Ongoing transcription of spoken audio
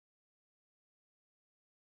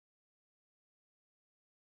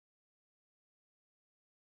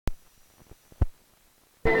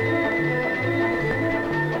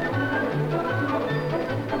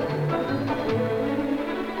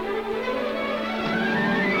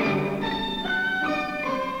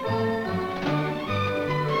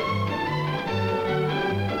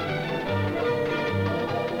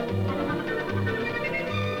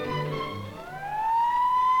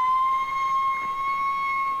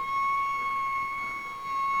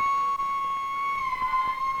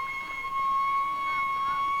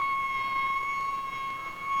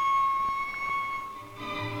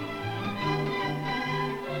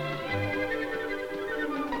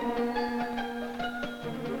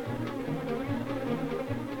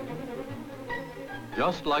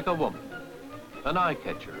just like a woman, an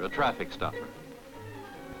eye-catcher, a traffic stopper.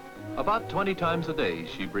 About 20 times a day,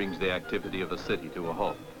 she brings the activity of a city to a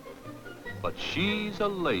halt. But she's a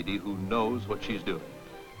lady who knows what she's doing.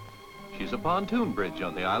 She's a pontoon bridge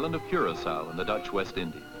on the island of Curaçao in the Dutch West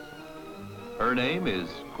Indies. Her name is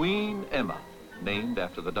Queen Emma, named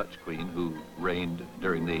after the Dutch queen who reigned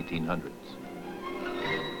during the 1800s.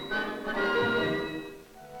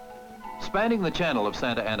 Spanning the channel of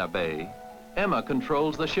Santa Ana Bay, Emma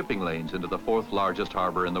controls the shipping lanes into the fourth largest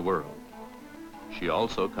harbor in the world. She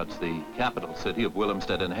also cuts the capital city of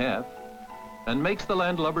Willemstad in half and makes the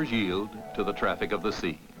landlubbers yield to the traffic of the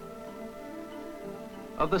sea.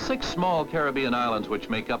 Of the 6 small Caribbean islands which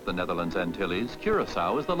make up the Netherlands Antilles,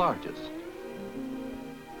 Curaçao is the largest.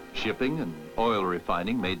 Shipping and oil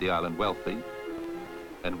refining made the island wealthy,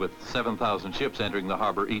 and with 7,000 ships entering the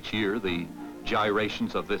harbor each year, the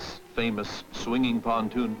gyrations of this famous swinging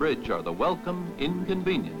pontoon bridge are the welcome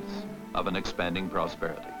inconvenience of an expanding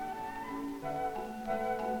prosperity.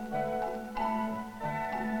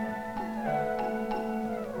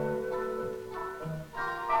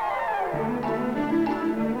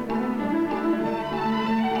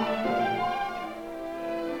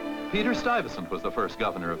 Peter Stuyvesant was the first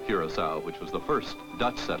governor of Curaçao, which was the first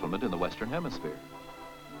Dutch settlement in the Western Hemisphere.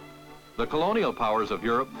 The colonial powers of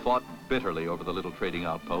Europe fought bitterly over the little trading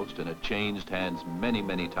outpost, and it changed hands many,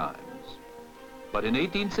 many times. But in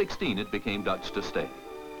 1816, it became Dutch to stay.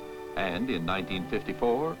 And in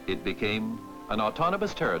 1954, it became an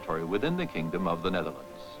autonomous territory within the Kingdom of the Netherlands.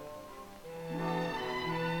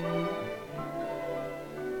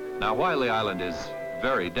 Now, while the island is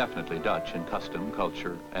very definitely Dutch in custom,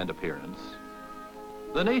 culture, and appearance,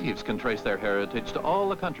 the natives can trace their heritage to all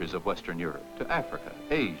the countries of Western Europe, to Africa,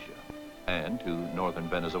 Asia, and to northern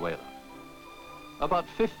Venezuela. About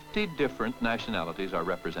 50 different nationalities are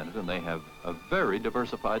represented, and they have a very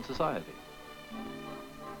diversified society.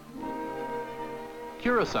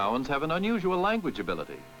 Curaçaoans have an unusual language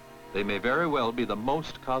ability. They may very well be the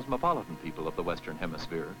most cosmopolitan people of the Western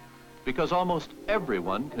Hemisphere, because almost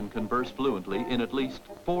everyone can converse fluently in at least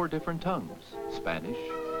 4 different tongues: Spanish,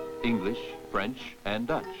 English, French, and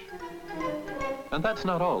Dutch. And that's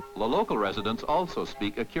not all. The local residents also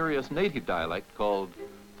speak a curious native dialect called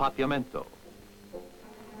Papiamento.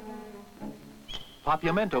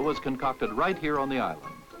 Papiamento was concocted right here on the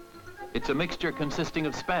island. It's a mixture consisting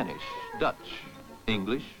of Spanish, Dutch,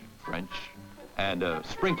 English, French, and a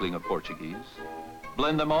sprinkling of Portuguese.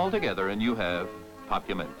 Blend them all together and you have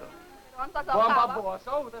Papiamento.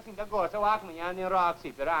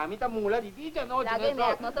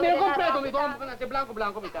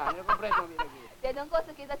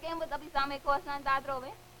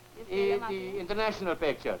 International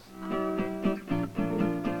pictures.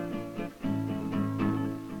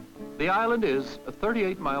 The island is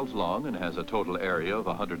 38 miles long and has a total area of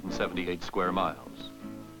 178 square miles.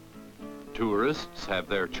 Tourists have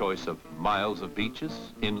their choice of miles of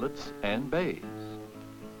beaches, inlets, and bays.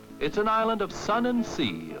 It's an island of sun and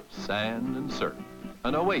sea, of sand and surf,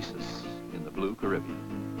 an oasis in the blue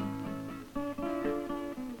Caribbean.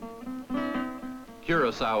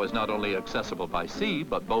 Curaçao is not only accessible by sea,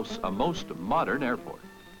 but boasts a most modern airport.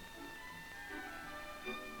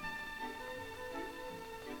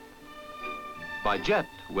 By jet,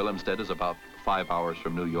 Willemstad is about 5 hours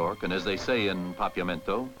from New York, and as they say in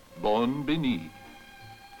Papiamento, bon venue.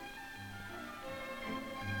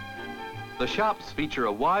 The shops feature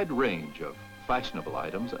a wide range of fashionable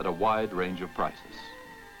items at a wide range of prices.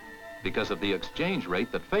 Because of the exchange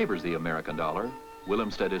rate that favors the American dollar,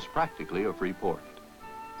 Willemstad is practically a free port.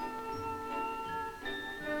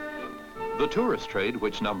 The tourist trade,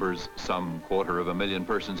 which numbers some 250,000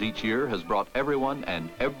 persons each year, has brought everyone and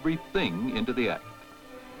everything into the act.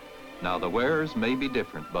 Now, the wares may be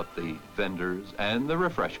different, but the vendors and the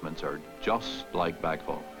refreshments are just like back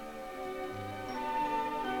home.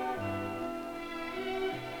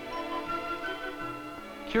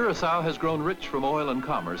 Curaçao has grown rich from oil and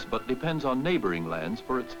commerce, but depends on neighboring lands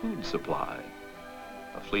for its food supply.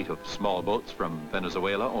 A fleet of small boats from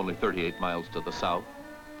Venezuela, only 38 miles to the south,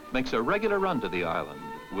 makes a regular run to the island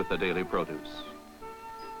with the daily produce.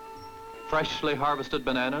 Freshly harvested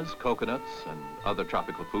bananas, coconuts, and other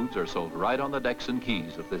tropical foods are sold right on the decks and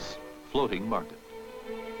quays of this floating market.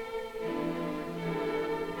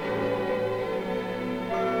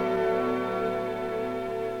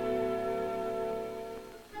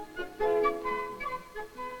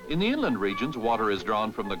 In the inland regions, water is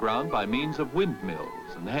drawn from the ground by means of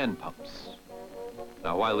windmills and hand pumps.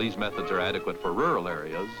 Now, while these methods are adequate for rural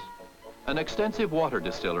areas, an extensive water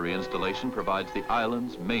distillery installation provides the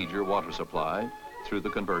island's major water supply through the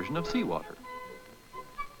conversion of seawater.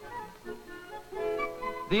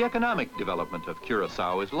 The economic development of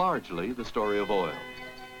Curaçao is largely the story of oil.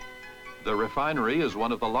 The refinery is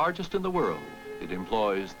one of the largest in the world. It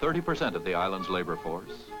employs 30% of the island's labor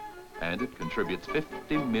force, and it contributes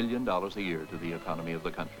 $50 million a year to the economy of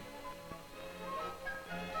the country.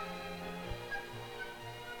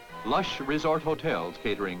 Lush resort hotels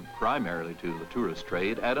catering primarily to the tourist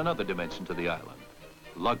trade add another dimension to the island,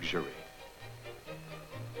 luxury.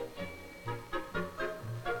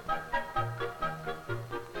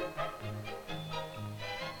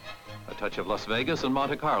 A touch of Las Vegas and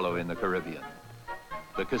Monte Carlo in the Caribbean.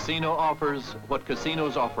 The casino offers what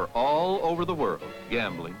casinos offer all over the world,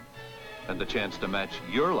 gambling, and the chance to match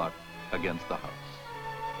your luck against the house.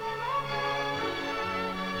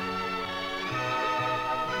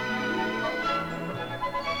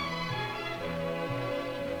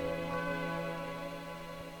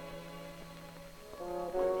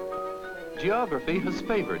 Geography has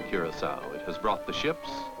favored Curaçao. It has brought the ships,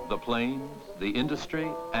 the planes, the industry,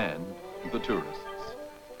 and the tourists.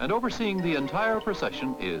 And overseeing the entire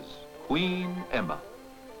procession is Queen Emma.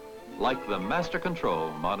 Like the master control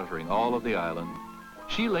monitoring all of the island,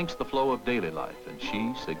 she links the flow of daily life and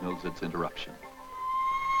she signals its interruption.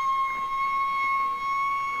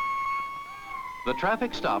 The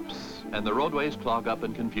traffic stops and the roadways clog up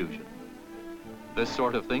in confusion. This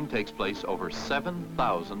sort of thing takes place over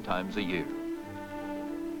 7,000 times a year.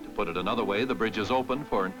 To put it another way, the bridge is open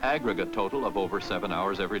for an aggregate total of over 7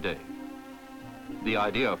 hours every day. The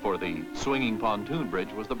idea for the swinging pontoon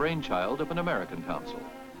bridge was the brainchild of an American council.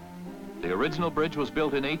 The original bridge was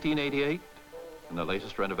built in 1888, and the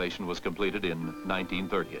latest renovation was completed in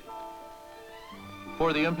 1938.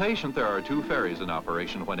 For the impatient, there are 2 ferries in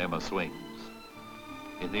operation when Emma swings.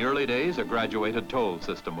 In the early days, a graduated toll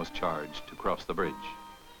system was charged to cross the bridge.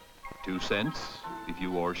 2 cents if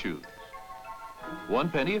you wore shoes. 1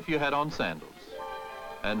 penny if you had on sandals.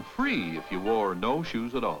 And free if you wore no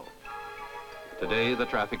shoes at all. Today, the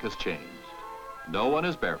traffic has changed. No one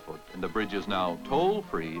is barefoot, and the bridge is now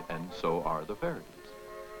toll-free, and so are the ferries.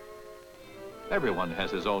 Everyone has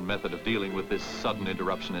his own method of dealing with this sudden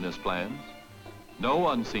interruption in his plans. No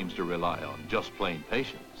one seems to rely on just plain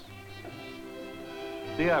patience.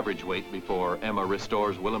 The average wait before Emma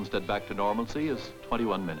restores Willemstad back to normalcy is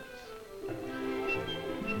 21 minutes.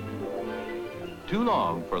 Too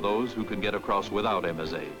long for those who can get across without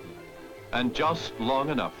Emma's aid, and just long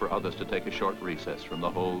enough for others to take a short recess from the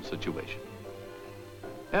whole situation.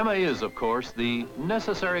 Emma is, of course, the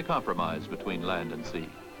necessary compromise between land and sea.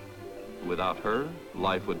 Without her,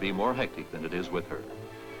 life would be more hectic than it is with her.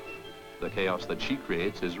 The chaos that she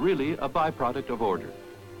creates is really a byproduct of order.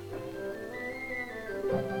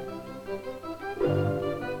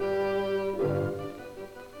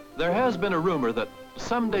 There has been a rumor that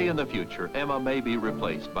someday in the future, Emma may be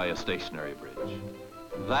replaced by a stationary bridge.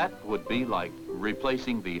 That would be like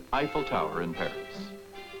replacing the Eiffel Tower in Paris.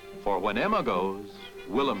 For when Emma goes,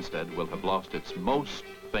 Willemstad will have lost its most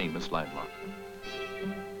famous landmark.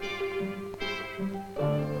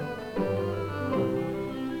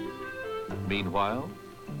 Meanwhile,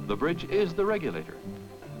 the bridge is the regulator.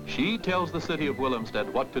 She tells the city of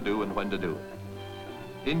Willemstad what to do and when to do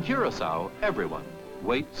it. In Curaçao, everyone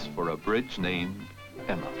waits for a bridge named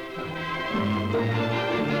Emma.